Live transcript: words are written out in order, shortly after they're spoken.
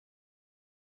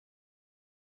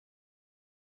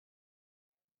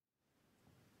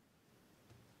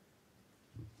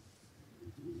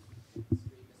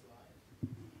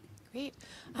Great.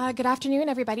 Good afternoon,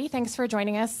 everybody. Thanks for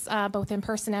joining us both in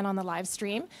person and on the live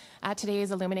stream at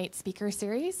today's Illuminate speaker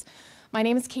series. My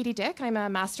name is Katie Dick. I'm a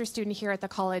master's student here at the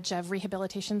College of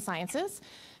Rehabilitation Sciences,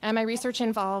 and my research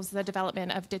involves the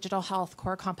development of digital health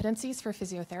core competencies for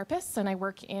physiotherapists, and I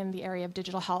work in the area of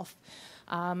digital health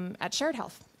at Shared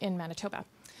Health in Manitoba.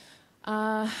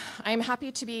 I'm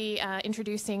happy to be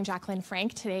introducing Jaclyn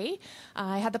Frank today.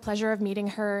 I had the pleasure of meeting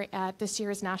her at this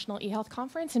year's National eHealth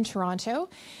Conference in Toronto,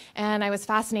 and I was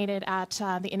fascinated at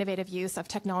the innovative use of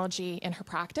technology in her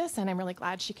practice, and I'm really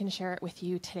glad she can share it with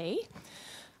you today.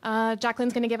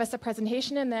 Jaclyn's going to give us a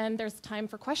presentation, and then there's time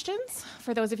for questions.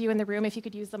 For those of you in the room, if you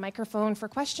could use the microphone for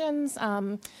questions,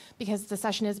 because the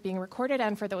session is being recorded,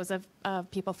 and for those of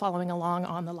people following along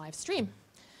on the live stream.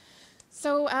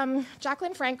 So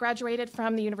Jaclyn Frank graduated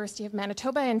from the University of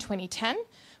Manitoba in 2010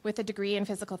 with a degree in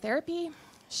physical therapy.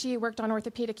 She worked on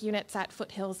orthopedic units at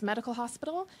Foothills Medical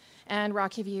Hospital and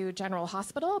Rockyview General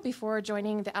Hospital before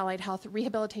joining the Allied Health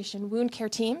Rehabilitation wound care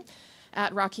team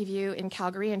at Rockyview in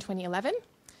Calgary in 2011.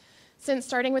 Since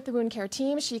starting with the wound care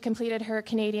team, she completed her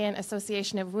Canadian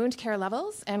Association of Wound Care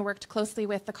levels and worked closely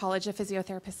with the College of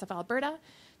Physiotherapists of Alberta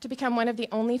to become one of the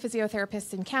only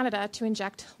physiotherapists in Canada to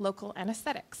inject local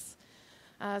anesthetics.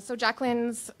 So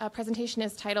Jaclyn's presentation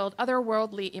is titled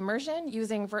Otherworldly Immersion,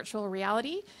 Using Virtual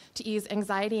Reality to Ease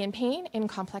Anxiety and Pain in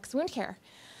Complex Wound Care.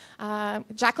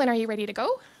 Jaclyn, are you ready to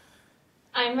go?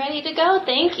 I'm ready to go,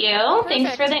 thank you. Perfect.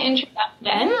 Thanks for the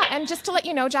introduction. Yeah, and just to let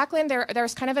you know, Jaclyn,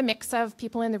 there's kind of a mix of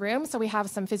people in the room. So we have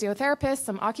some physiotherapists,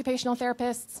 some occupational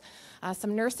therapists,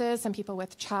 some nurses, some people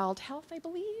with child health, I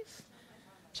believe,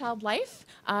 child life.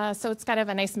 So it's kind of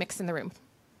a nice mix in the room.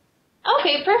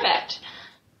 Okay, perfect.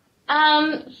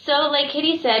 So like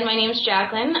Katie said, my name is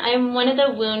Jaclyn. I'm one of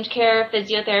the wound care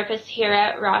physiotherapists here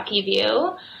at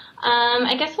Rockyview.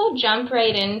 I guess we'll jump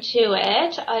right into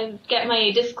it. I'll get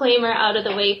my disclaimer out of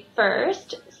the way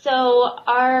first. So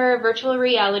our virtual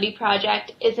reality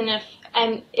project is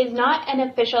not an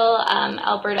official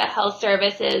Alberta Health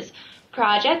Services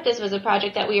project. This was a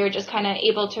project that we were just kind of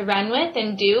able to run with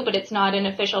and do, but it's not an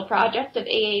official project of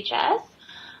AHS.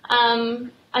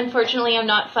 Unfortunately, I'm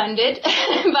not funded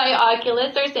by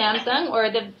Oculus or Samsung or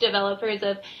the developers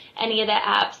of any of the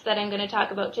apps that I'm going to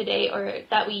talk about today or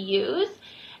that we use.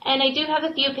 And I do have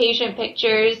a few patient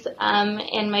pictures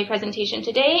in my presentation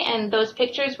today, and those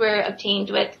pictures were obtained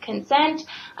with consent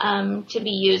to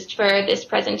be used for this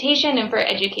presentation and for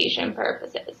education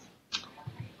purposes.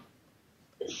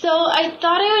 So I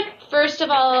thought I would first of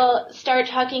all start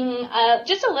talking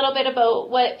just a little bit about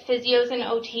what physios and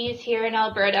OTs here in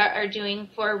Alberta are doing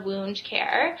for wound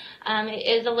care.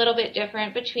 It is a little bit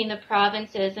different between the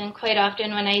provinces, and quite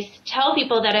often when I tell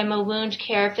people that I'm a wound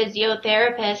care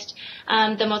physiotherapist,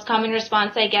 the most common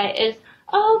response I get is,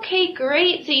 oh, okay,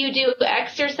 great, so you do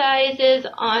exercises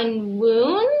on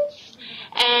wounds?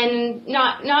 And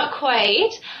not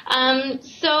quite.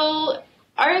 So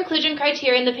our inclusion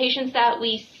criteria and the patients that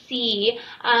we see,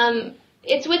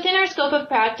 it's within our scope of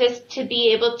practice to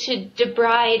be able to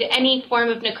debride any form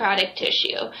of necrotic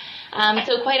tissue.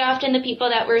 So quite often the people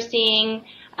that we're seeing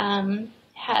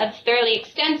have fairly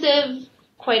extensive,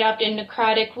 quite often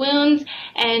necrotic wounds,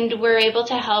 and we're able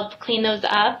to help clean those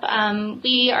up.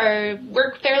 We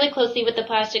work fairly closely with the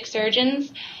plastic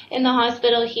surgeons in the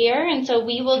hospital here, and so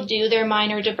we will do their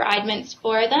minor debridements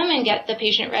for them and get the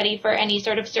patient ready for any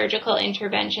sort of surgical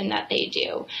intervention that they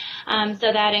do.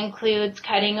 So that includes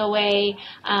cutting away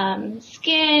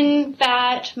skin,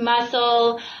 fat,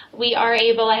 muscle.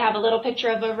 I have a little picture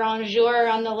of a rongeur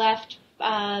on the left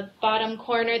bottom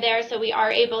corner there, so we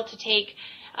are able to take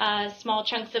small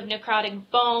chunks of necrotic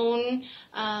bone.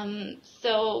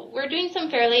 So we're doing some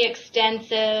fairly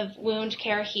extensive wound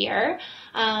care here,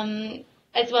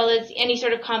 as well as any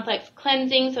sort of complex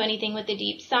cleansing, so anything with a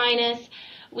deep sinus.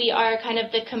 We are kind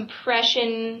of the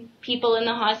compression people in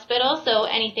the hospital, so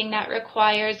anything that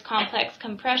requires complex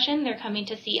compression, they're coming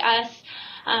to see us.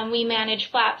 We manage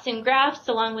flaps and grafts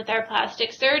along with our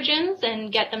plastic surgeons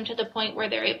and get them to the point where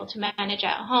they're able to manage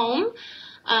at home.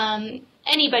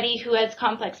 Anybody who has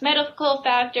complex medical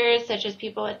factors, such as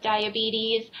people with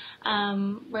diabetes,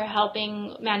 we're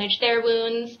helping manage their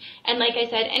wounds. And like I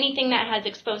said, anything that has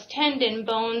exposed tendon,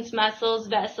 bones, muscles,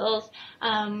 vessels,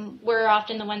 we're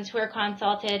often the ones who are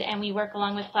consulted, and we work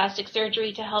along with plastic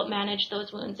surgery to help manage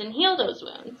those wounds and heal those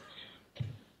wounds.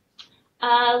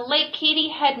 Like Katie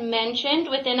had mentioned,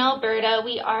 within Alberta,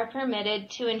 we are permitted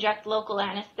to inject local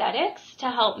anesthetics to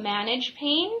help manage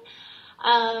pain.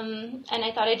 And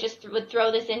I thought I just would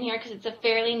throw this in here because it's a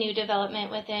fairly new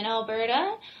development within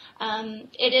Alberta.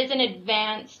 It is an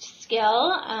advanced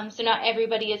skill, so not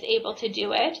everybody is able to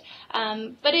do it,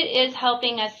 but it is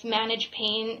helping us manage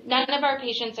pain. None of our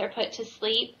patients are put to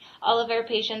sleep. All of our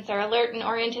patients are alert and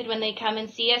oriented when they come and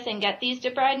see us and get these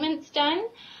debridements done.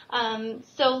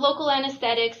 So local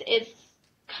anesthetics is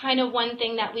kind of one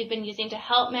thing that we've been using to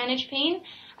help manage pain.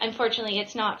 Unfortunately,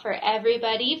 it's not for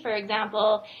everybody. For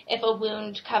example, if a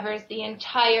wound covers the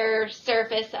entire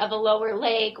surface of a lower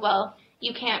leg, well,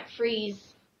 you can't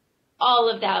freeze all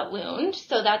of that wound.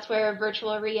 So that's where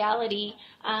virtual reality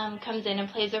comes in and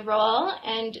plays a role.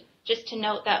 And just to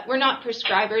note that we're not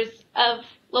prescribers of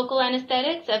local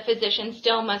anesthetics. A physician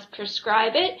still must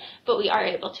prescribe it, but we are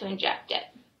able to inject it.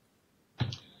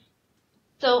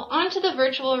 So on to the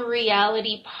virtual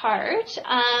reality part.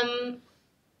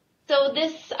 So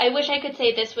this, I wish I could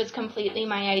say this was completely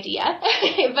my idea,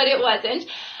 but it wasn't.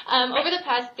 Over the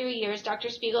past 3 years, Dr.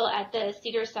 Spiegel at the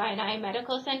Cedars-Sinai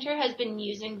Medical Center has been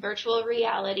using virtual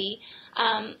reality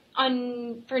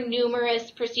for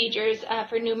numerous procedures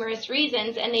for numerous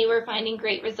reasons, and they were finding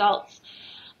great results.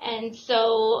 And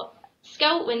so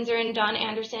Scout Windsor and Don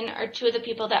Anderson are two of the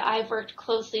people that I've worked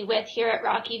closely with here at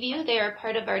Rockyview. They are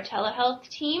part of our telehealth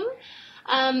team.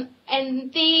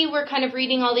 And they were kind of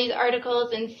reading all these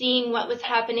articles and seeing what was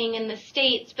happening in the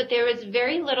States, but there was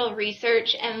very little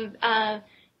research and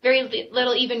very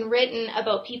little even written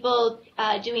about people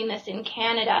doing this in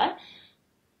Canada.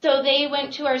 So they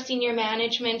went to our senior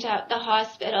management at the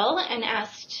hospital and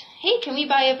asked, hey, can we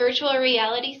buy a virtual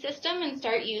reality system and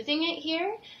start using it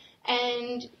here?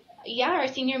 And yeah, our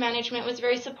senior management was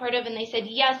very supportive, and they said,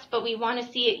 yes, but we want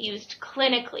to see it used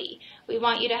clinically. We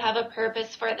want you to have a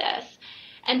purpose for this.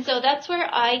 And so that's where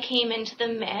I came into the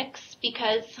mix,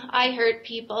 because I hurt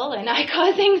people and I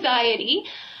cause anxiety.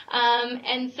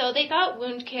 And so they thought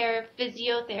wound care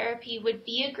physiotherapy would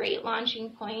be a great launching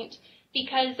point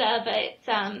because of its,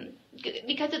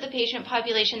 because of the patient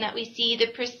population that we see,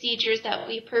 the procedures that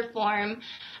we perform.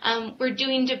 We're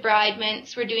doing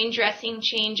debridements, we're doing dressing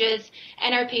changes,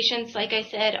 and our patients, like I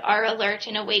said, are alert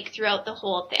and awake throughout the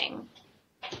whole thing.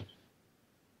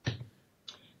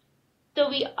 So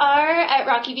we are at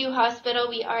Rockyview Hospital.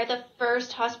 We are the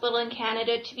first hospital in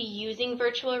Canada to be using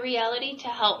virtual reality to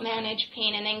help manage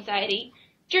pain and anxiety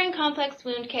during complex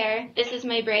wound care. This is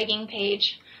my bragging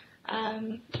page.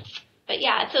 But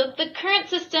yeah, so the current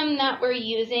system that we're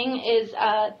using is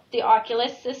the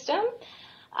Oculus system.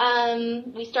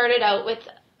 We started out with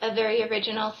a very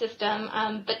original system,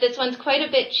 but this one's quite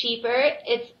a bit cheaper.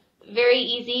 It's very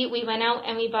easy. We went out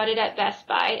and we bought it at Best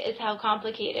Buy, is how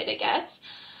complicated it gets.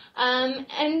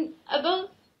 And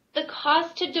about the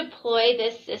cost to deploy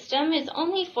this system is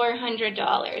only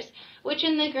 $400, which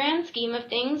in the grand scheme of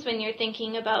things, when you're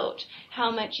thinking about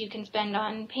how much you can spend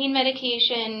on pain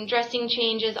medication, dressing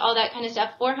changes, all that kind of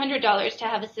stuff, $400 to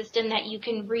have a system that you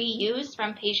can reuse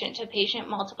from patient to patient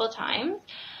multiple times.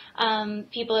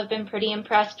 People have been pretty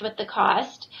impressed with the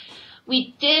cost.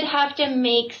 We did have to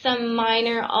make some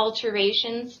minor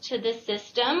alterations to the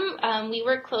system. We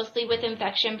work closely with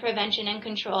infection prevention and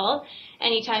control.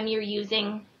 Anytime you're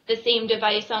using the same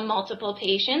device on multiple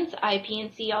patients,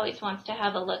 IPNC always wants to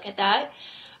have a look at that.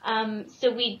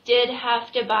 So we did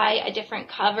have to buy a different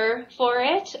cover for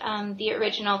it. The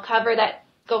original cover that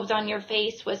goes on your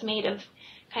face was made of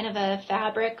kind of a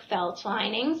fabric felt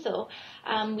lining. So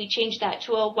we changed that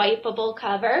to a wipeable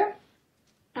cover.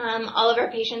 All of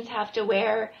our patients have to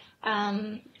wear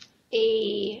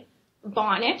a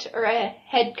bonnet or a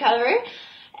head cover,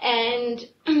 and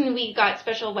we got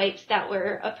special wipes that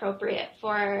were appropriate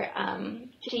for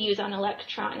to use on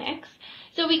electronics.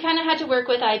 So we kind of had to work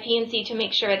with IPNC to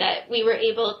make sure that we were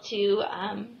able to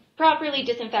properly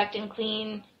disinfect and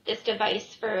clean this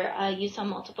device for use on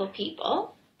multiple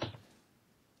people.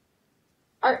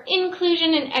 Our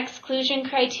inclusion and exclusion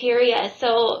criteria,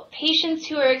 so patients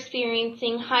who are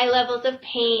experiencing high levels of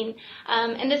pain,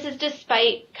 and this is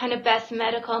despite kind of best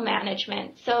medical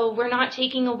management. So we're not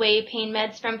taking away pain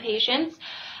meds from patients,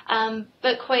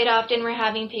 but quite often we're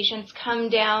having patients come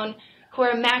down who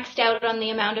are maxed out on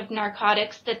the amount of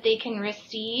narcotics that they can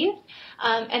receive,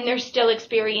 and they're still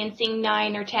experiencing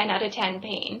 9 or 10 out of 10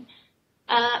 pain.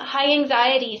 High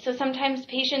anxiety. So sometimes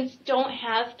patients don't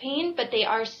have pain, but they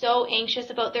are so anxious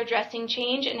about their dressing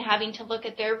change and having to look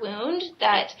at their wound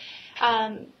that,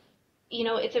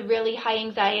 it's a really high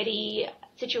anxiety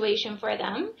situation for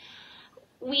them.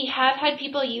 We have had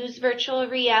people use virtual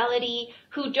reality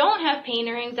who don't have pain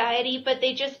or anxiety, but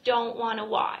they just don't want to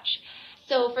watch.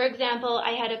 So, for example,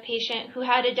 I had a patient who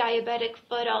had a diabetic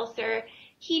foot ulcer.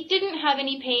 He didn't have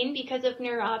any pain because of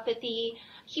neuropathy.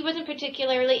 he wasn't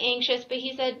particularly anxious, but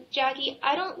he said, Jackie,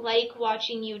 I don't like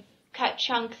watching you cut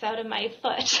chunks out of my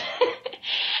foot.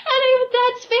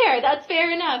 That's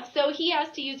fair enough. So he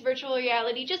asked to use virtual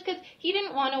reality just because he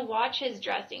didn't want to watch his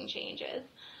dressing changes.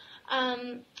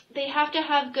 They have to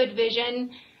have good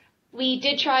vision. We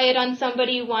did try it on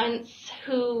somebody once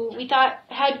who we thought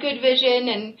had good vision,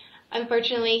 and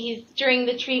unfortunately during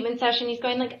the treatment session, he's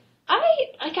going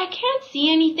I can't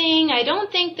see anything. I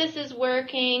don't think this is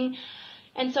working.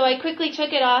 And so I quickly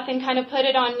took it off and kind of put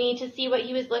it on me to see what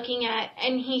he was looking at.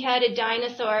 And he had a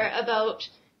dinosaur about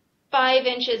 5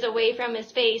 inches away from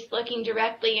his face looking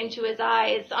directly into his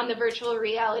eyes on the virtual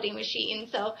reality machine.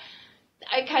 So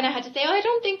I kind of had to say, I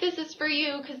don't think this is for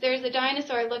you because there's a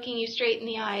dinosaur looking you straight in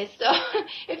the eyes. So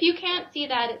if you can't see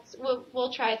that,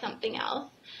 we'll try something else.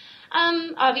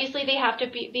 Obviously, they have to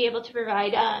be able to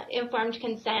provide informed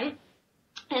consent,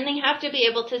 and they have to be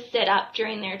able to sit up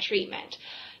during their treatment.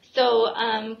 So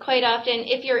quite often,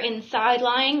 if you're inside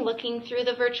lying looking through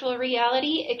the virtual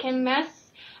reality, it can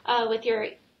mess with your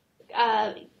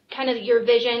kind of your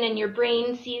vision, and your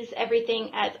brain sees everything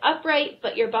as upright,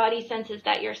 but your body senses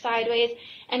that you're sideways,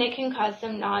 and it can cause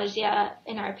some nausea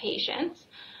in our patients.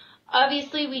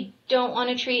 Obviously, we don't want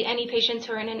to treat any patients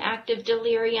who are in an active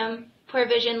delirium, poor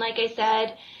vision, like I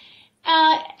said.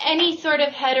 Any sort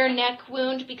of head or neck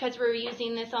wound, because we're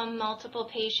using this on multiple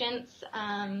patients,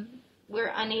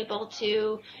 we're unable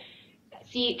to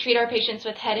treat our patients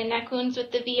with head and neck wounds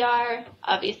with the VR.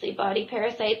 Obviously, body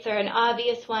parasites are an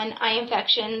obvious one, eye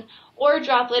infection, or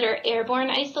droplet or airborne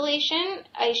isolation.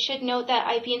 I should note that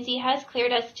IPNC has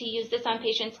cleared us to use this on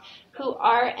patients who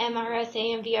are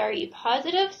MRSA and VRE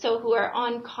positive, so who are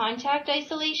on contact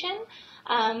isolation,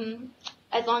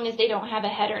 as long as they don't have a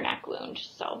head or neck wound.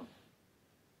 So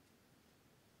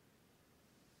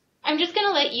I'm just going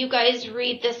to let you guys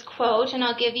read this quote, and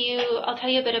I'll tell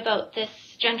you a bit about this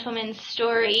gentleman's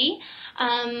story.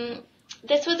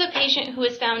 This was a patient who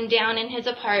was found down in his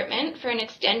apartment for an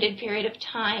extended period of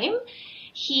time.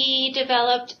 He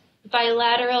developed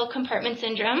bilateral compartment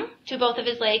syndrome to both of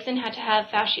his legs and had to have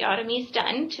fasciotomies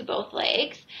done to both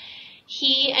legs.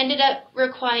 He ended up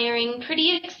requiring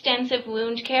pretty extensive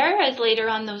wound care, as later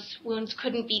on those wounds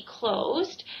couldn't be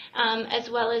closed, as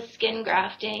well as skin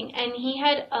grafting. And he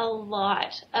had a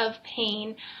lot of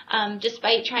pain,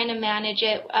 despite trying to manage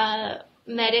it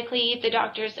medically, the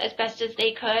doctors as best as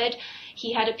they could.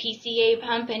 He had a PCA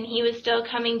pump, and he was still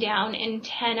coming down in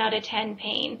 10 out of 10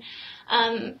 pain.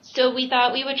 So we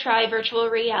thought we would try virtual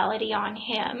reality on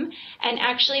him, and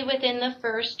actually within the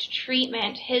first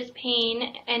treatment, his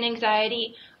pain and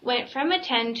anxiety went from a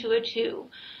 10 to a 2.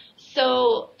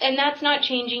 So, and that's not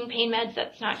changing pain meds,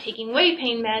 that's not taking away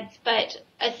pain meds, but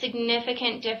a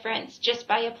significant difference just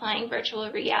by applying virtual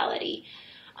reality.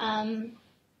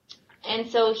 And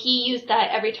so he used that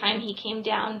every time he came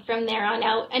down from there on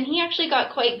out, and he actually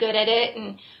got quite good at it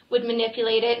and would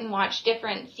manipulate it and watch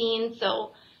different scenes.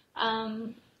 So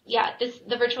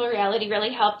the virtual reality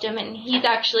really helped him, and he's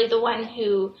actually the one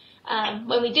who,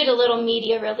 when we did a little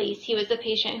media release, he was the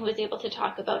patient who was able to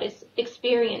talk about his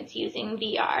experience using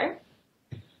VR.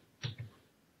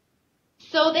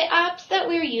 So the apps that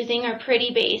we're using are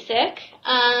pretty basic.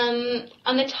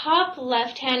 On the top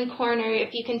left-hand corner,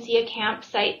 if you can see a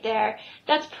campsite there,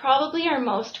 that's probably our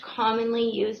most commonly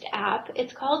used app.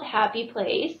 It's called Happy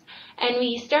Place, and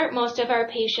we start most of our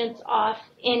patients off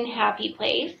in Happy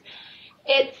Place.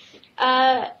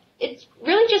 It's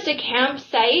really just a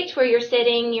campsite where you're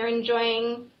sitting, you're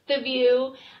enjoying the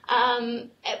view,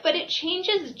 but it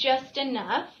changes just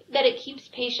enough that it keeps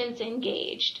patients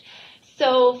engaged.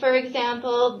 So, for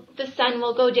example, the sun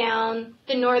will go down,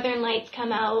 the northern lights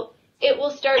come out, it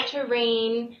will start to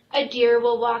rain, a deer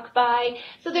will walk by.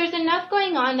 So there's enough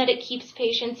going on that it keeps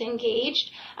patients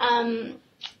engaged.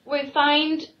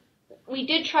 We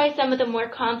did try some of the more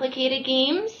complicated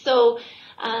games, so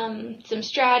some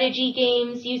strategy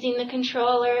games using the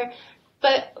controller,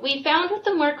 but we found with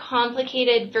the more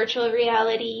complicated virtual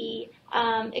reality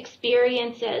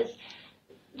experiences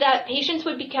that patients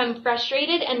would become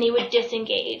frustrated and they would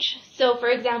disengage. So, for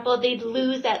example, they'd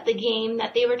lose at the game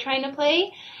that they were trying to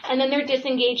play, and then they're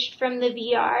disengaged from the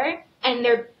VR, and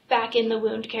they're back in the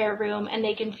wound care room, and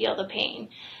they can feel the pain.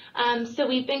 So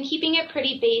we've been keeping it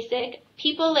pretty basic.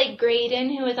 People like Graydon,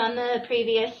 who was on the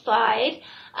previous slide,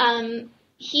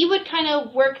 he would kind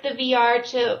of work the VR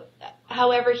to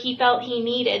however he felt he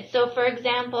needed. So, for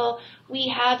example, we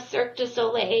have Cirque du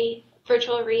Soleil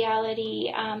virtual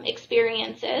reality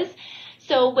experiences.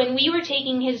 So when we were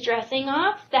taking his dressing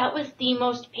off, that was the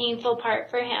most painful part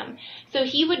for him. So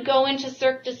he would go into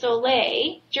Cirque du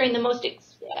Soleil during the most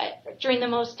during the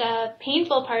most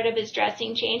painful part of his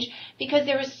dressing change, because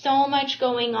there was so much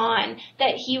going on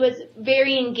that he was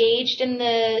very engaged in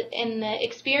the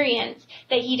experience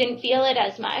that he didn't feel it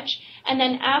as much. And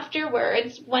then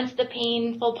afterwards, once the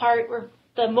painful part, or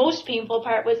the most painful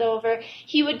part, was over,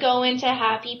 he would go into a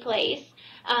happy place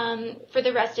for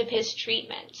the rest of his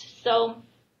treatment. So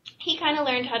he kind of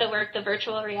learned how to work the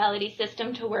virtual reality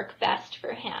system to work best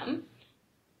for him.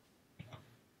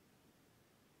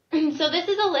 So this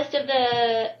is a list of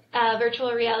the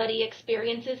virtual reality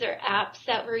experiences or apps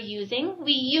that we're using.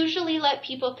 We usually let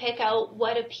people pick out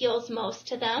what appeals most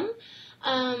to them.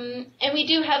 And we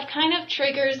do have kind of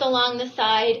triggers along the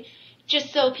side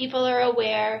just so people are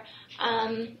aware.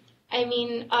 I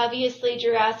mean, obviously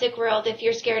Jurassic World, if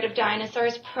you're scared of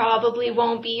dinosaurs, probably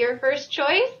won't be your first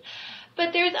choice.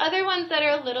 But there's other ones that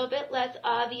are a little bit less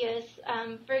obvious.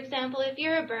 For example, if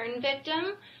you're a burn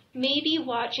victim, maybe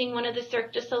watching one of the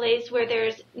Cirque du Soleils where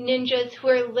there's ninjas who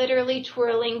are literally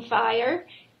twirling fire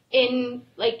in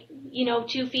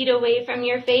 2 feet away from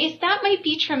your face, that might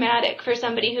be traumatic for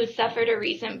somebody who's suffered a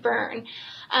recent burn.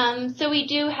 So we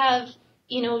do have,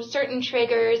 certain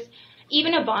triggers.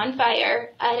 Even a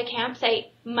bonfire at a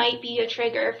campsite might be a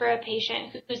trigger for a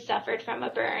patient who's suffered from a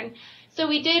burn. So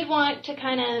we did want to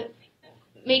kind of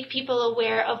make people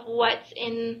aware of what's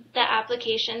in the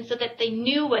application so that they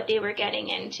knew what they were getting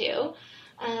into.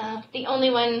 The only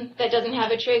one that doesn't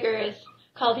have a trigger is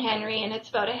called Henry, and it's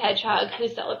about a hedgehog who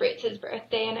celebrates his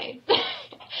birthday, and I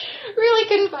really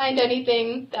couldn't find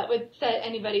anything that would set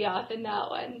anybody off in that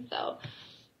one.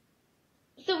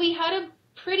 So we had a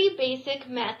pretty basic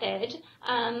method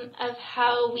of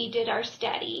how we did our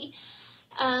study.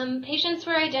 Patients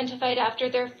were identified after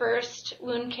their first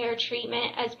wound care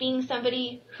treatment as being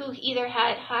somebody who either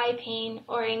had high pain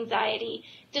or anxiety,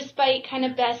 despite kind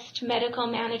of best medical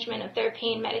management of their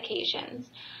pain medications.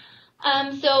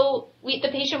 So the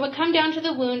patient would come down to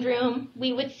the wound room.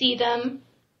 We would see them.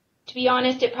 To be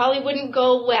honest, it probably wouldn't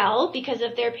go well because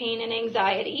of their pain and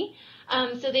anxiety.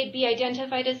 So they'd be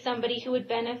identified as somebody who would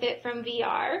benefit from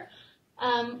VR.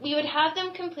 We would have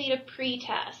them complete a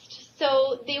pre-test.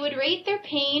 So they would rate their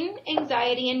pain,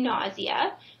 anxiety, and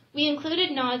nausea. We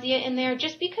included nausea in there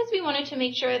just because we wanted to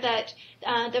make sure that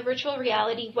the virtual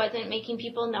reality wasn't making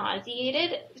people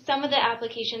nauseated. Some of the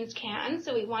applications can,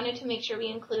 so we wanted to make sure we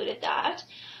included that.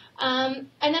 And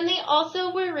then they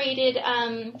also were rated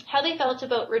how they felt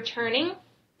about returning.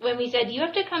 When we said, you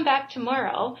have to come back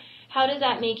tomorrow, how does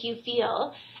that make you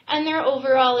feel? And their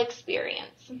overall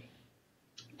experience.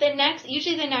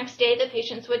 Usually the next day, the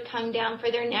patients would come down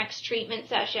for their next treatment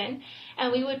session,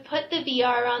 and we would put the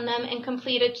VR on them and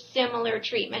complete a similar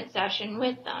treatment session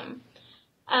with them.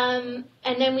 And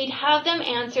then we'd have them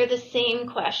answer the same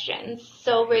questions,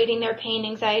 so rating their pain,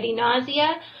 anxiety,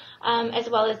 nausea, as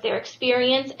well as their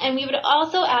experience. And we would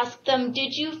also ask them,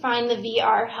 did you find the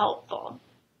VR helpful?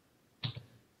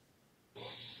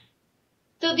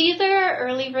 So these are our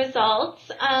early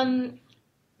results.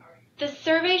 The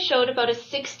survey showed about a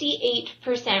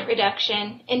 68%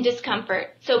 reduction in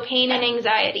discomfort, so pain and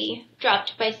anxiety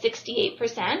dropped by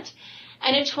 68%,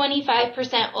 and a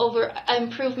 25%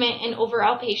 improvement in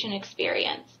overall patient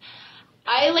experience.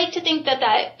 I like to think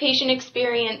that patient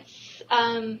experience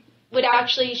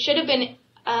should have been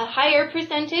a higher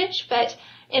percentage, but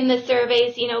in the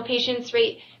surveys, patients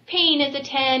rate pain is a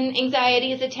 10,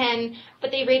 anxiety is a 10,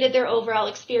 but they rated their overall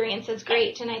experience as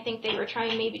great, and I think they were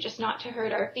trying maybe just not to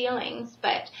hurt our feelings.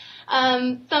 But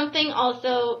something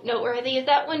also noteworthy is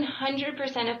that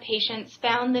 100% of patients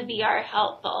found the VR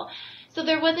helpful. So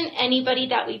there wasn't anybody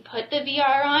that we put the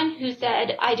VR on who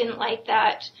said, I didn't like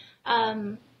that.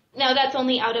 Now that's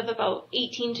only out of about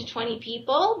 18 to 20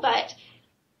 people, but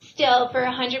still for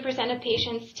 100% of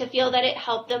patients to feel that it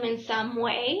helped them in some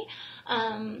way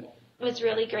was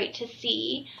really great to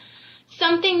see.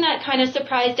 Something that kind of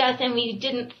surprised us and we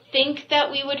didn't think that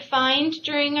we would find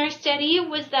during our study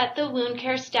was that the wound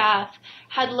care staff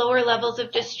had lower levels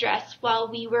of distress while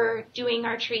we were doing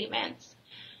our treatments.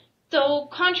 So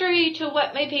contrary to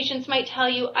what my patients might tell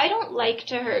you, I don't like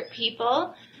to hurt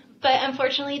people, but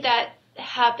unfortunately that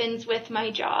happens with my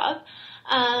job.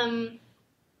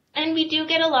 And we do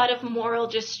get a lot of moral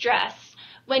distress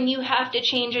when you have to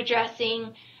change a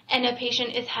dressing and a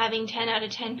patient is having 10 out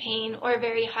of 10 pain or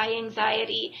very high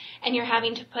anxiety, and you're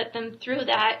having to put them through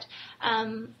that.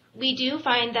 We do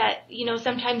find that,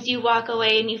 sometimes you walk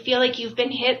away and you feel like you've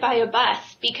been hit by a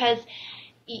bus because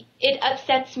it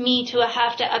upsets me to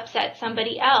have to upset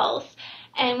somebody else.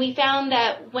 And we found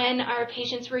that when our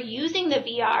patients were using the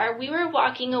VR, we were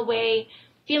walking away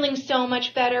feeling so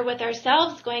much better with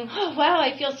ourselves, going, oh, wow,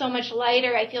 I feel so much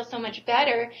lighter, I feel so much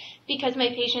better, because my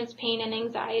patient's pain and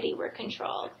anxiety were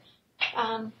controlled.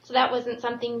 So that wasn't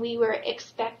something we were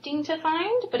expecting to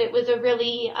find, but it was a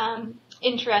really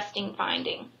interesting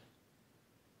finding.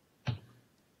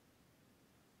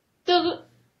 So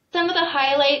some of the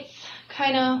highlights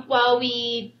kind of while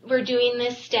we were doing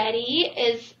this study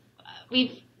is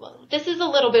this is a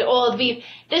little bit old.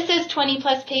 This is 20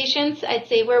 plus patients. I'd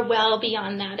say we're well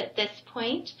beyond that at this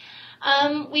point.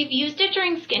 We've used it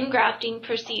during skin grafting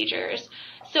procedures.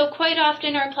 So quite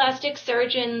often our plastic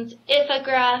surgeons, if a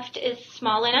graft is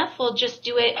small enough, will just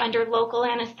do it under local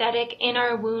anesthetic in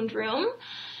our wound room.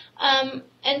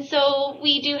 And so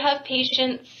we do have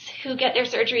patients who get their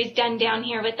surgeries done down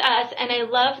here with us. And I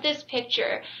love this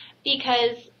picture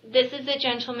because this is a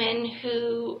gentleman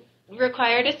who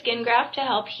required a skin graft to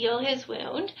help heal his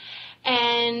wound.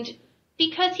 And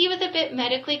because he was a bit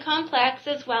medically complex,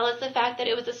 as well as the fact that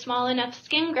it was a small enough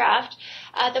skin graft,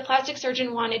 the plastic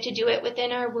surgeon wanted to do it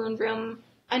within our wound room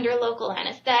under local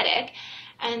anesthetic.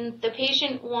 And the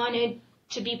patient wanted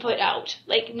to be put out.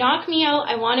 Like, knock me out.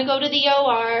 I want to go to the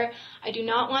OR. I do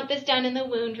not want this done in the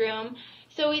wound room.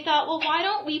 So we thought, well, why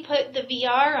don't we put the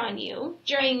VR on you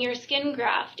during your skin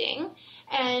grafting,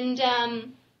 and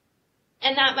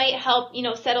that might help,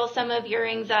 settle some of your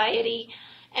anxiety.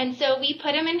 And so we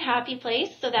put him in Happy Place,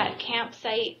 so that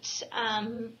campsite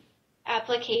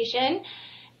application.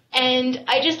 And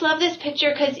I just love this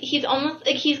picture because he's almost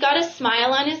like he's got a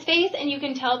smile on his face, and you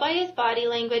can tell by his body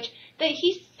language that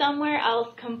he's somewhere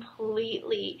else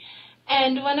completely.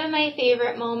 And one of my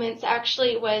favorite moments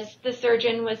actually was the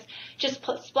surgeon was just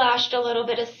splashed a little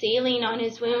bit of saline on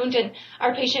his wound, and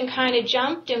our patient kind of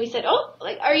jumped, and we said, oh,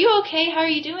 like, are you okay? How are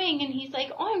you doing? And he's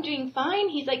like, oh, I'm doing fine.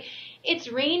 He's like,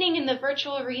 it's raining in the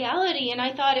virtual reality, and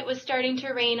I thought it was starting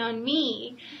to rain on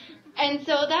me. And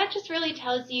so that just really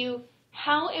tells you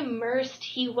how immersed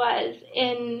he was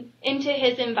into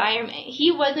his environment. He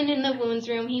wasn't in the wounds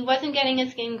room. He wasn't getting a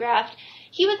skin graft.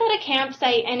 He was at a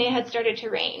campsite, and it had started to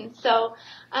rain. So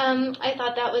I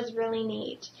thought that was really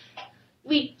neat.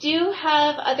 We do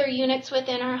have other units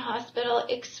within our hospital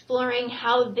exploring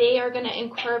how they are going to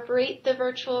incorporate the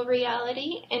virtual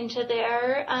reality into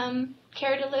their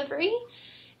care delivery,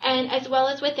 and as well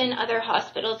as within other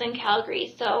hospitals in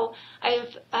Calgary. So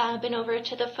I've been over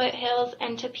to the Foothills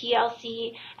and to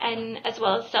PLC, and as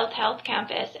well as South Health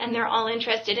Campus, and they're all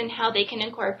interested in how they can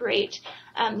incorporate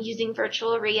using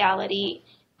virtual reality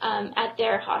at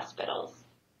their hospitals.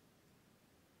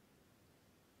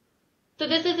 So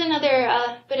this is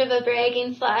another bit of a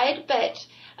bragging slide, but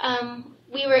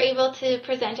we were able to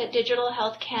present at Digital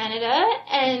Health Canada,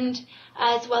 and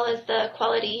as well as the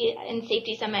Quality and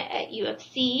Safety Summit at U of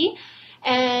C.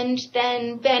 And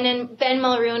then Ben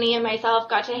Mulrooney and myself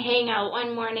got to hang out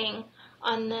one morning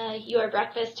on the Your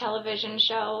Breakfast television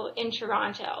show in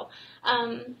Toronto.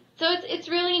 So it's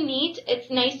really neat.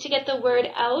 It's nice to get the word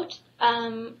out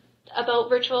about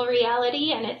virtual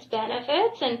reality and its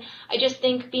benefits. And I just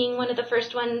think being one of the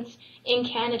first ones in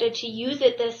Canada to use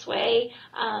it this way,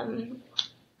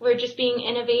 we're just being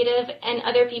innovative, and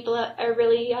other people are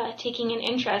really taking an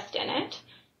interest in it.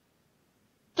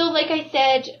 So like I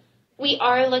said, we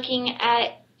are looking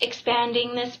at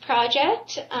expanding this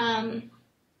project. The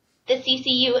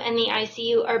CCU and the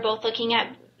ICU are both looking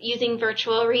at using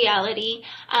virtual reality.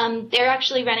 They're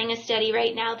actually running a study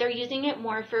right now. They're using it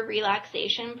more for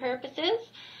relaxation purposes.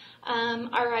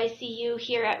 Our ICU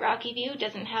here at Rockyview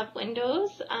doesn't have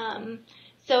windows,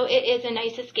 so it is a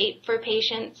nice escape for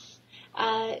patients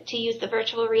to use the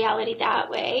virtual reality that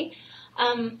way.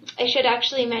 I should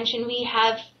actually mention we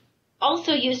have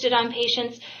also used it on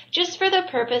patients just for the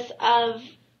purpose of,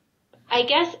 I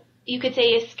guess you could say,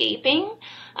 escaping.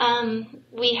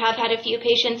 We have had a few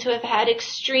patients who have had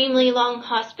extremely long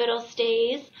hospital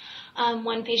stays.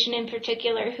 One patient in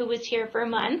particular who was here for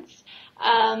months.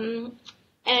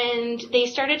 And they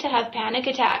started to have panic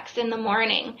attacks in the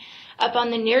morning up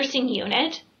on the nursing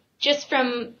unit just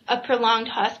from a prolonged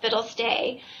hospital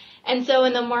stay. And so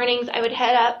in the mornings I would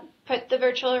head up, put the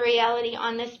virtual reality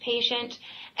on this patient,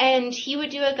 and he would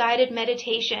do a guided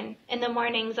meditation in the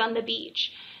mornings on the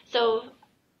beach. So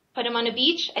put him on a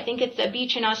beach. I think it's a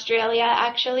beach in Australia,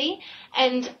 actually.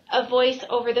 And a voice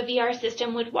over the VR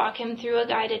system would walk him through a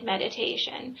guided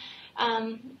meditation.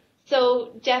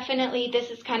 So definitely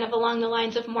this is kind of along the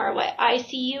lines of more what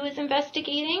ICU is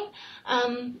investigating.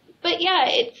 But yeah,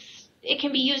 it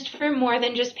can be used for more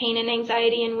than just pain and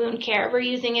anxiety and wound care. We're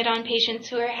using it on patients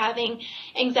who are having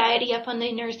anxiety up on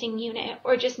the nursing unit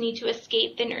or just need to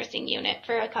escape the nursing unit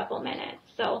for a couple minutes.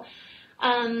 So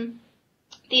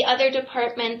The other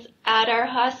departments at our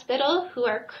hospital who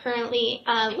are currently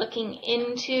looking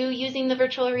into using the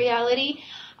virtual reality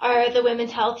are the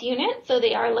women's health unit. So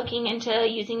they are looking into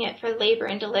using it for labor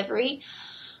and delivery.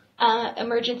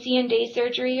 Emergency and day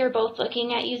surgery are both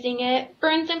looking at using it.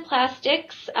 Burns and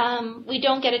plastics, we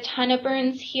don't get a ton of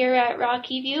burns here at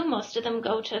Rockyview. Most of them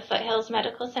go to Foothills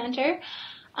Medical Center.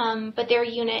 But their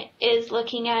unit is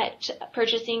looking at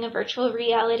purchasing a virtual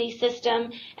reality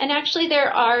system. And actually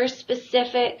there are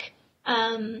specific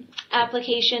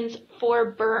applications for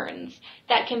burns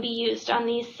that can be used on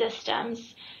these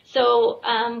systems. So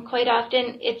quite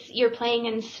often you're playing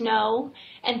in snow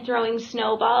and throwing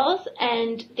snowballs,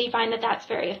 and they find that that's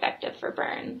very effective for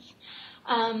burns.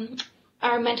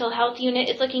 Our mental health unit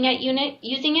is looking at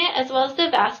using it, as well as the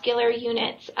vascular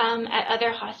units at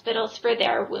other hospitals for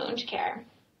their wound care.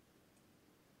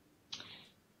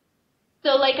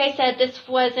 So like I said, this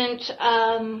wasn't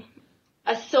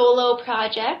a solo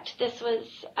project.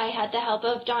 I had the help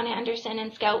of Dawn Anderson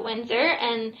and Scout Windsor,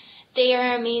 and they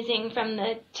are amazing from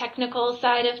the technical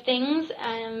side of things.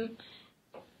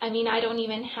 I mean, I don't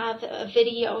even have a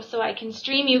video so I can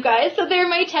stream you guys, so they're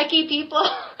my techie people.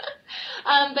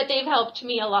 But they've helped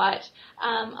me a lot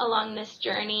along this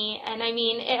journey. And I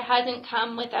mean, it hasn't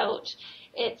come without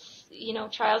its,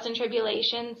 trials and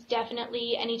tribulations.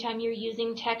 Definitely, anytime you're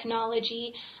using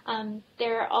technology,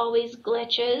 there are always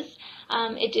glitches.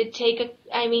 It did take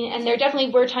and there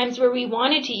definitely were times where we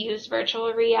wanted to use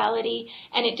virtual reality,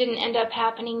 and it didn't end up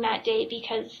happening that day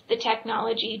because the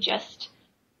technology just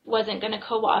wasn't going to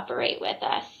cooperate with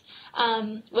us.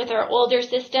 With our older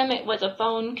system, it was a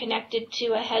phone connected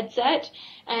to a headset,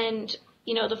 and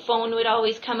the phone would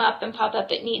always come up and pop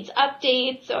up, it needs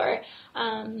updates, or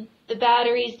the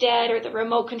battery's dead, or the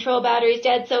remote control battery's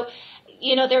dead. So,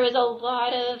 there was a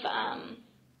lot of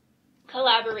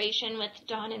collaboration with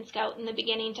Dawn and Scout in the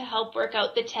beginning to help work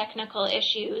out the technical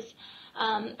issues,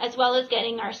 as well as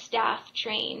getting our staff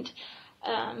trained.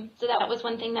 So that was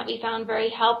one thing that we found very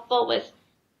helpful, was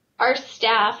our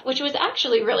staff, which was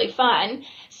actually really fun,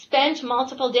 spent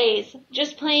multiple days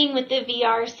just playing with the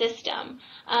VR system.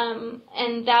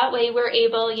 And that way we're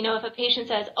able, if a patient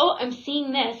says, oh, I'm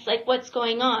seeing this, like what's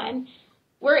going on,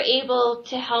 we're able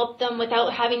to help them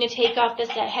without having to take off the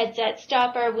headset,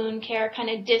 stop our wound care, kind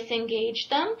of disengage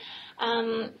them.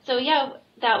 So yeah,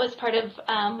 that was part of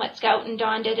what Scout and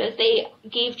Dawn did, is they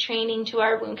gave training to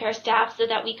our wound care staff so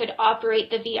that we could operate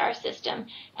the VR system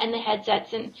and the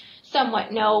headsets and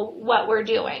somewhat know what we're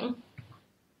doing.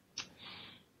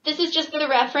 This is just the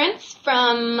reference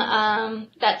from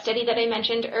that study that I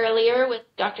mentioned earlier with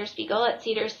Dr. Spiegel at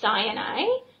Cedars-Sinai.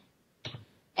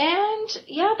 And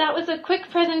yeah, that was a quick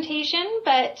presentation,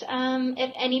 but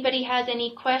if anybody has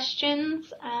any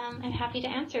questions, I'm happy to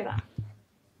answer them.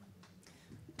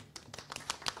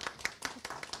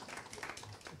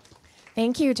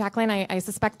 Thank you, Jaclyn. I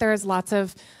suspect there's lots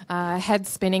of heads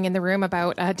spinning in the room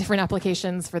about different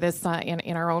applications for this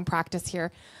in our own practice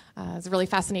here. It's really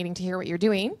fascinating to hear what you're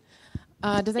doing.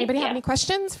 Does anybody have any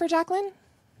questions for Jaclyn?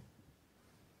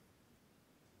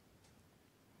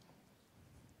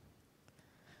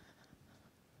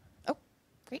 Oh,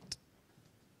 great.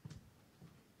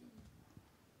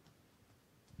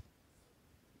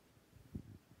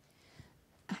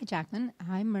 Hi, Jaclyn.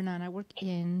 I'm Myrna, and I work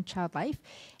in Child Life.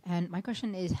 And my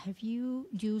question is, have you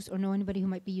used or know anybody who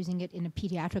might be using it in a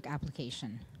pediatric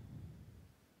application?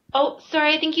 Oh,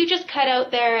 sorry, I think you just cut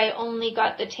out there. I only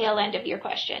got the tail end of your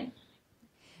question.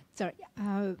 Sorry.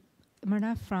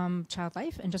 Myrna from Child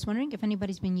Life, and just wondering if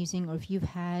anybody's been using, or if you've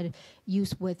had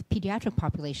use with pediatric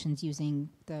populations using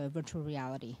the virtual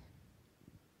reality.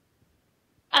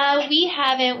 We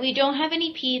haven't. We don't have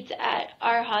any peds at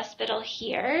our hospital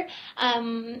here.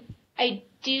 I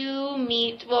do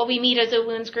meet, we meet as a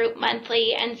wounds group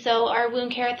monthly, and so our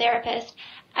wound care therapist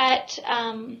at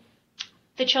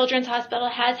the Children's Hospital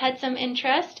has had some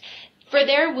interest. For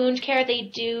their wound care, they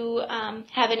do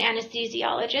have an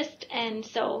anesthesiologist, and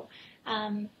so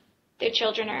their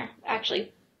children are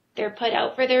actually, they're put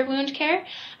out for their wound care.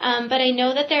 But I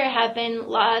know that there have been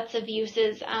lots of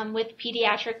uses with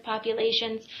pediatric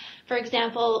populations. For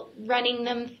example, running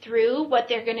them through what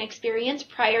they're going to experience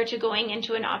prior to going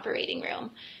into an operating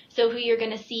room. So who you're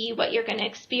going to see, what you're going to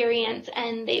experience,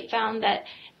 and they found that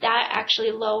that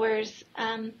actually lowers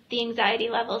the anxiety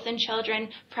levels in children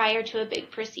prior to a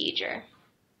big procedure.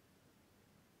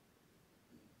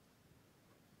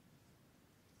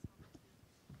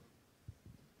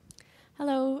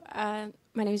 Hello,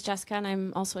 my name is Jessica, and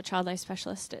I'm also a child life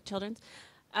specialist at Children's.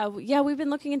 We've been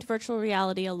looking into virtual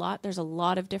reality a lot. There's a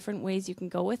lot of different ways you can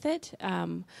go with it,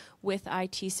 with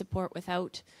IT support,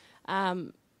 without.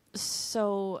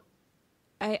 So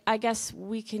I guess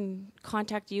we can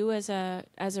contact you as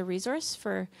a resource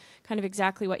for kind of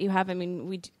exactly what you have. I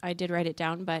mean, I did write it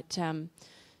down, but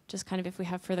just kind of if we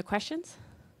have further questions.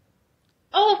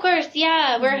 Oh, of course,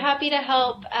 yeah. We're happy to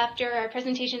help. After our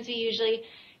presentations, we usually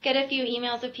get a few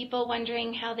emails of people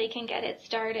wondering how they can get it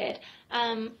started.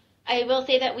 I will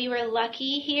say that we were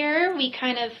lucky here. We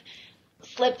kind of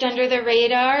slipped under the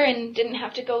radar and didn't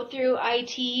have to go through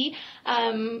IT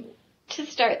to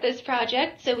start this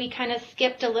project, so we kind of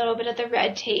skipped a little bit of the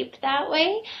red tape that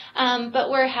way. But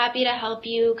we're happy to help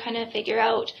you kind of figure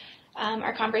out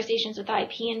our conversations with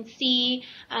IP&C,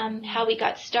 how we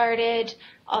got started,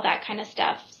 all that kind of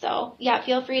stuff. So yeah,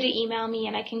 feel free to email me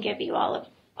and I can give you all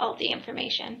of the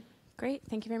information. Great,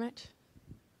 thank you very much.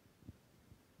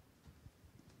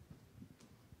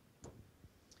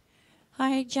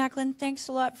 Hi, Jaclyn. Thanks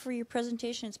a lot for your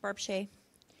presentation. It's Barb Shea.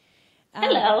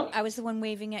 Hello. I was the one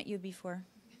waving at you before.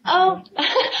 Oh,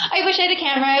 I wish I had a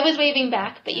camera. I was waving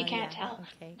back, but you can't tell.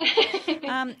 Okay.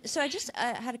 So I just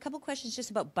had a couple questions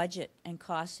just about budget and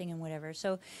costing and whatever.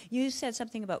 So you said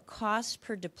something about cost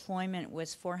per deployment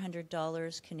was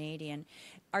 $400 Canadian.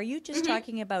 Are you just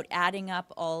talking about adding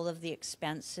up all of the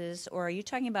expenses, or are you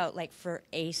talking about like for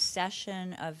a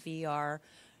session of VR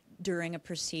during a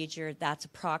procedure, that's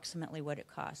approximately what it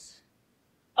costs?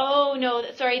 Oh, no,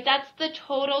 sorry. That's the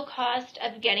total cost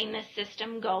of getting the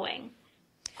system going.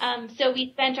 So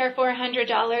we spent our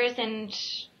 $400 and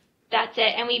that's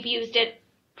it. And we've used it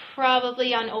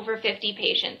probably on over 50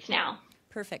 patients now.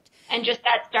 Perfect. And just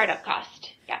that startup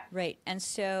cost. Yeah. Right. And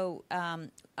so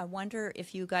I wonder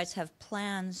if you guys have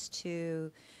plans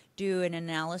to do an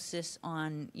analysis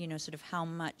on, you know, sort of how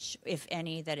much, if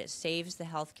any, that it saves the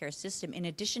healthcare system, in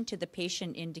addition to the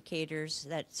patient indicators.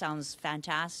 That sounds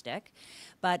fantastic.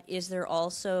 But is there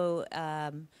also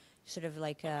sort of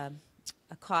like a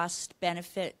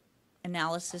cost-benefit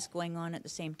analysis going on at the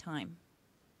same time?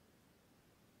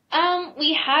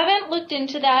 We haven't looked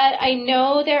into that. I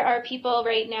know there are people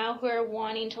right now who are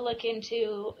wanting to look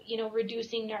into, you know,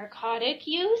 reducing narcotic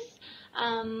use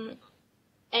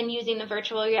and using the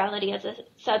virtual reality as a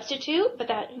substitute, but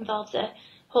that involves a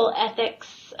whole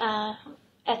ethics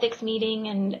meeting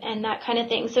and that kind of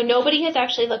thing. So nobody has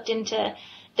actually looked into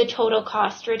the total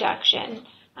cost reduction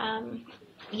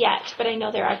yet, but I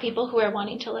know there are people who are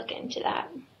wanting to look into that.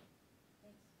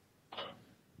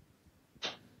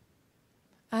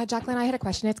 Jaclyn, I had a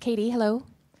question. It's Katie. Hello.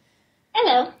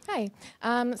 Hello. Hi.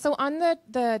 So on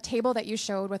the table that you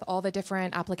showed with all the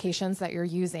different applications that you're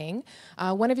using,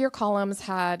 one of your columns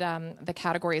had the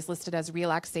categories listed as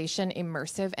relaxation,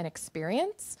 immersive, and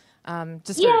experience.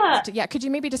 Could you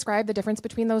maybe describe the difference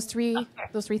between those three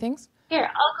things? Here,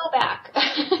 I'll go back.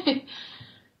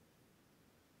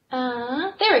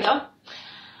 There we go.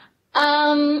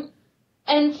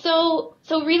 And so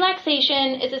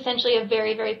relaxation is essentially a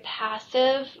very, very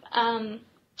passive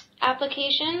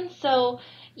application. So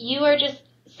you are just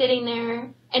sitting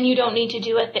there and you don't need to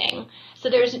do a thing. So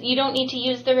you don't need to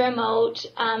use the remote.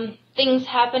 Things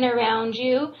happen around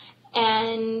you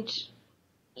and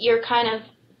you're kind of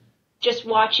just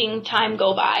watching time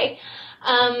go by.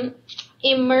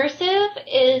 Immersive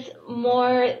is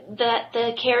more that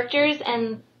the characters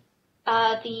and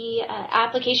the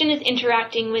application is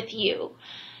interacting with you.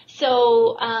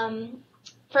 So,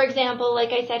 for example,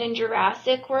 like I said in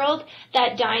Jurassic World,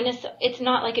 that dinosaur, it's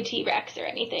not like a T-Rex or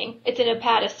anything. It's an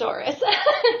Apatosaurus.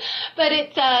 But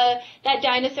it's, that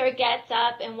dinosaur gets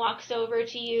up and walks over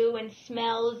to you and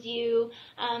smells you.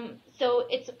 So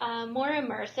it's more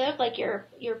immersive, like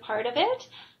you're part of it.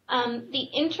 The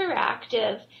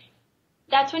interactive,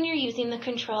 that's when you're using the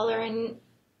controller, and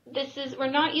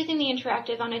we're not using the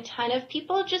interactive on a ton of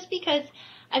people just because,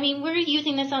 we're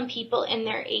using this on people in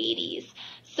their 80s.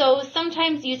 So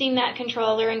sometimes using that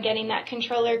controller and getting that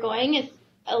controller going is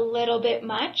a little bit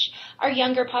much. Our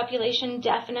younger population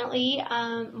definitely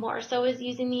more so is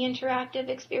using the interactive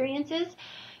experiences.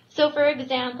 So for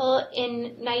example,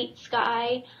 in Night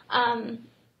Sky,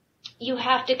 you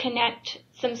have to connect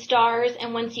some stars,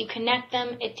 and once you connect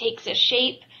them, it takes a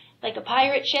shape like a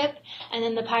pirate ship, and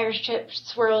then the pirate ship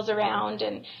swirls around,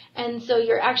 and so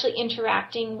you're actually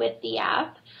interacting with the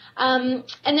app. And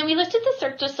then we listed the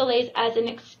Cirque du Soleil as an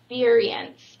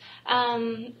experience,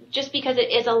 just because it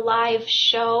is a live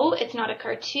show. It's not a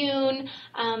cartoon.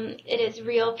 It is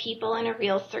real people in a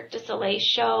real Cirque du Soleil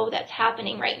show that's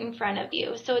happening right in front of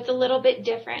you. So it's a little bit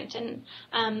different and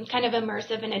kind of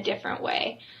immersive in a different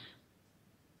way.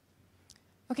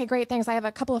 Okay, great, thanks. I have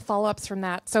a couple of follow-ups from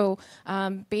that. So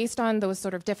based on those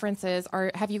sort of differences,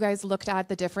 have you guys looked at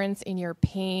the difference in your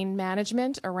pain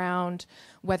management around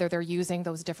whether they're using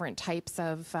those different types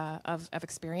of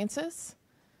experiences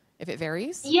if it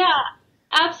varies? Yeah,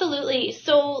 absolutely.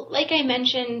 So like I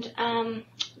mentioned,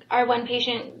 our one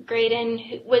patient, Graydon,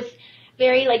 who was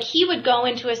very, like, he would go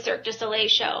into a Cirque du Soleil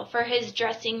show for his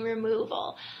dressing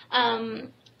removal.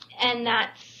 And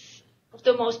that's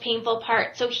the most painful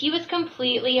part. So he was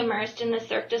completely immersed in the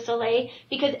Cirque du Soleil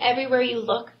because everywhere you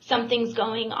look, something's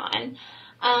going on.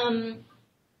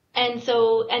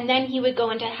 And then he would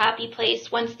go into a happy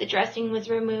place once the dressing was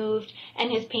removed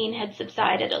and his pain had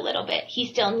subsided a little bit. He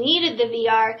still needed the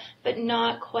VR, but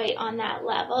not quite on that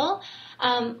level.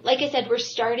 Like I said, we're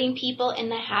starting people in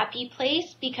the happy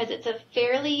place because it's a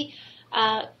fairly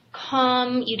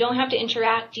calm, you don't have to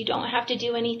interact, you don't have to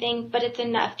do anything, but it's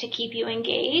enough to keep you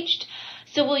engaged.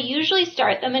 So we'll usually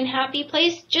start them in happy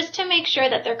place just to make sure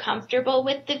that they're comfortable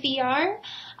with the VR.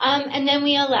 And then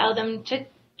we allow them to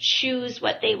choose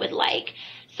what they would like.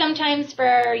 Sometimes for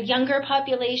our younger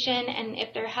population, and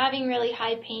if they're having really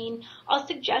high pain, I'll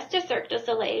suggest a Cirque du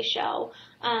Soleil show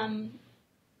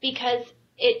because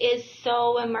it is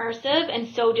so immersive and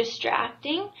so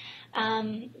distracting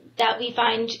that we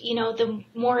find, the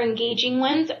more engaging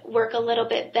ones work a little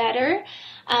bit better.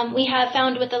 We have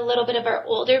found with a little bit of our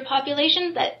older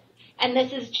population that, and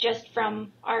this is just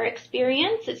from our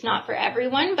experience, it's not for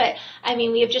everyone, but I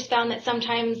mean, we have just found that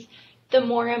sometimes the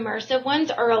more immersive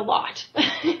ones are a lot.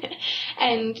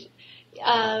 And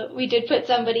we did put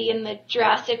somebody in the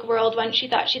Jurassic World one. She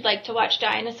thought she'd like to watch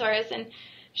dinosaurs, and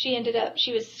she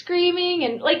was screaming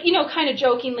and kind of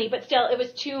jokingly, but still it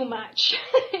was too much.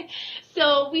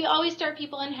 So we always start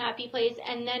people in happy place,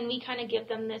 and then we kind of give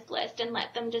them this list and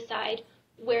let them decide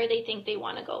where they think they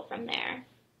want to go from there.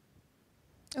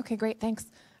 Okay, great, thanks.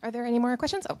 Are there any more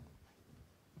questions? Oh.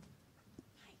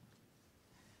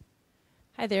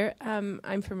 Hi there.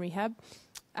 I'm from rehab.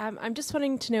 I'm just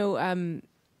wanting to know,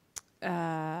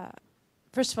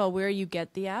 first of all, where you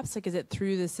get the apps. Like, is it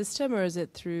through the system, or is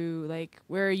it through,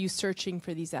 where are you searching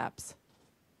for these apps?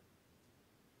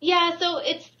 Yeah, so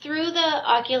it's through the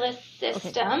Oculus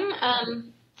system. Okay.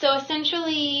 So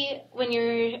essentially, when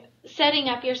you're setting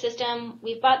up your system,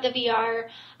 we've bought the VR.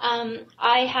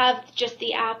 I have just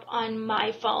the app on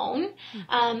my phone.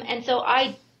 And so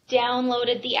I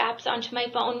downloaded the apps onto my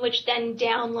phone, which then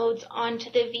downloads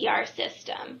onto the VR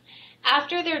system.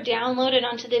 After they're downloaded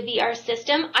onto the VR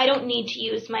system, I don't need to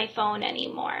use my phone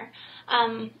anymore.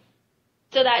 So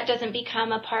that doesn't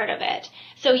become a part of it.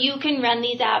 So you can run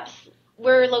these apps.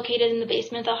 We're located in the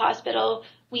basement of the hospital.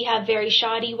 We have very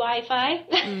shoddy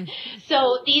Wi-Fi.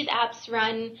 So these apps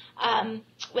run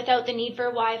without the need for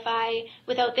Wi-Fi,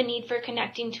 without the need for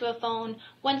connecting to a phone.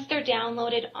 Once they're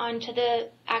downloaded onto the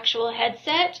actual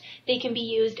headset, they can be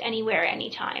used anywhere,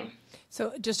 anytime.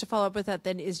 So just to follow up with that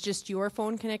then, is just your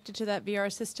phone connected to that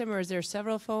VR system, or is there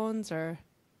several phones? Or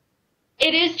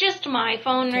it is just my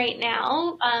phone right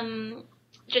now,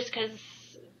 just because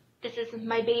this is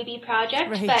my baby project.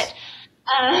 Right.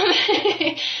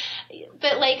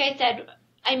 But like I said,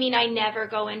 I mean, I never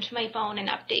go into my phone and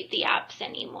update the apps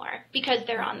anymore because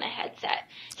they're on the headset.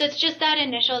 So it's just that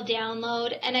initial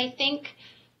download. And I think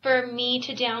for me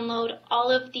to download all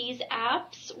of these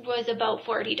apps was about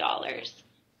 $40.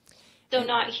 So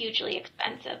not hugely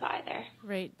expensive either.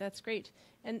 Right, that's great.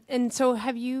 And so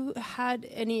have you had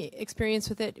any experience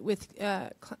with it with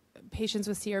patients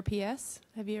with CRPS?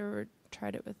 Have you ever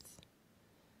tried it with?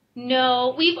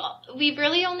 No, we've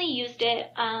really only used it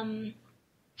on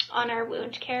our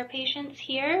wound care patients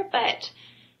here, but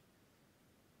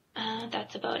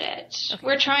that's about it. Okay.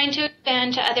 We're trying to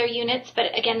expand to other units,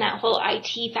 but again, that whole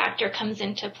IT factor comes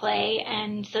into play,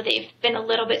 and so they've been a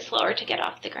little bit slower to get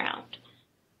off the ground.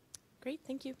 Great,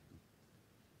 thank you.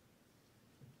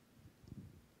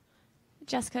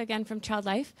 Jessica again from Child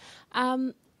Life.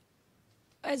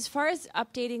 As far as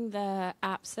updating the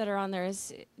apps that are on there,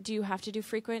 do you have to do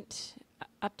frequent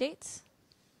updates?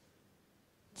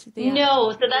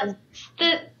 No, so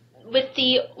that's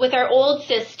with our old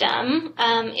system,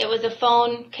 it was a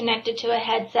phone connected to a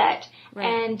headset, right.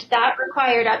 And that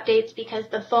required updates because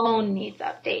the phone needs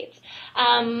updates.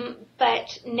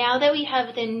 But now that we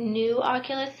have the new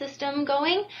Oculus system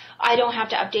going, I don't have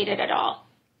to update it at all,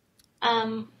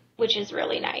 which is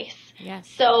really nice. Yes.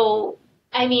 So,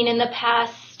 I mean, in the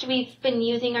past, we've been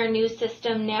using our new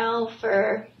system now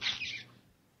for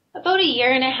about a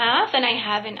year and a half, and I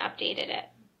haven't updated it.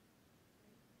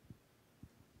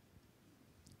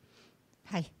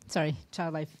 Hi, sorry,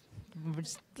 Child Life.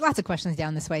 Lots of questions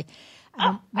down this way.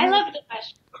 I love the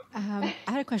question. I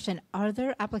had a question. Are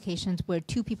there applications where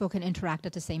two people can interact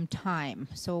at the same time?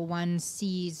 So one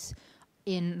sees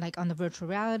on the virtual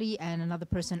reality, and another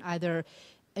person either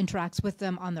interacts with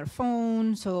them on their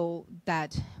phone so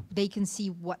that they can see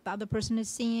what the other person is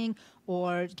seeing,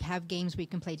 or have games we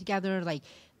can play together, like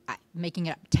making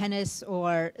it tennis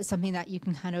or something that you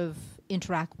can kind of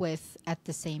interact with at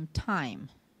the same time?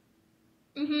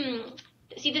 Mm-hmm.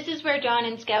 See, this is where Dawn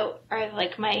and Scout are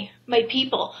like my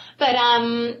people. But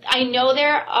I know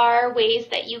there are ways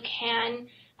that you can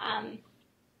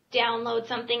download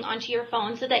something onto your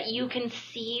phone so that you can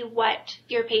see what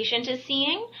your patient is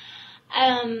seeing.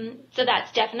 So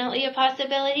that's definitely a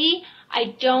possibility.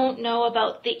 I don't know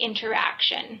about the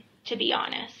interaction, to be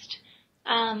honest.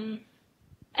 And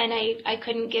I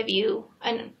couldn't give you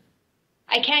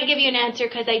I can't give you an answer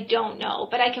because I don't know,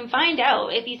 but I can find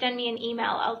out. If you send me an email,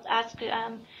 I'll ask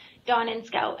Dawn and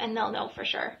Scout, and they'll know for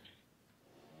sure.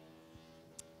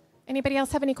 Anybody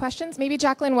else have any questions? Maybe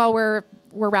Jaclyn, while we're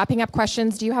wrapping up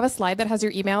questions, do you have a slide that has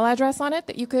your email address on it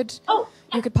that you could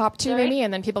you could pop to maybe,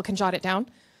 and then people can jot it down?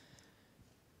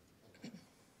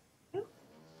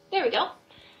 There we go.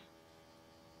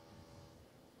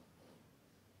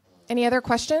 Any other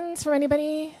questions from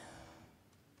anybody?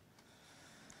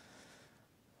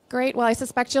 Great. Well, I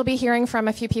suspect you'll be hearing from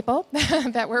a few people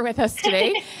that were with us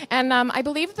today. And I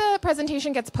believe the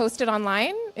presentation gets posted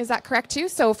online. Is that correct too?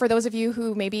 So for those of you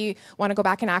who maybe want to go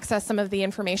back and access some of the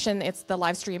information, the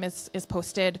live stream is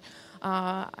posted.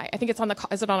 I think it's on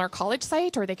is it on our college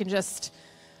site, or they can just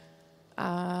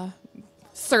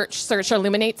search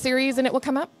Illuminate series and it will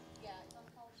come up?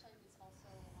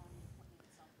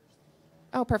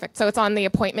 Oh, perfect. So it's on the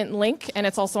appointment link, and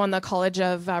it's also on the College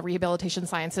of Rehabilitation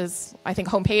Sciences, I think,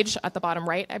 homepage at the bottom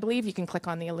right, I believe. You can click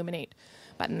on the Illuminate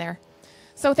button there.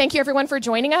 So thank you, everyone, for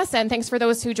joining us, and thanks for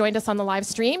those who joined us on the live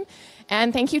stream.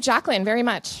 And thank you, Jaclyn, very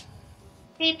much.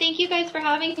 Hey, thank you guys for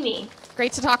having me.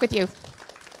 Great to talk with you.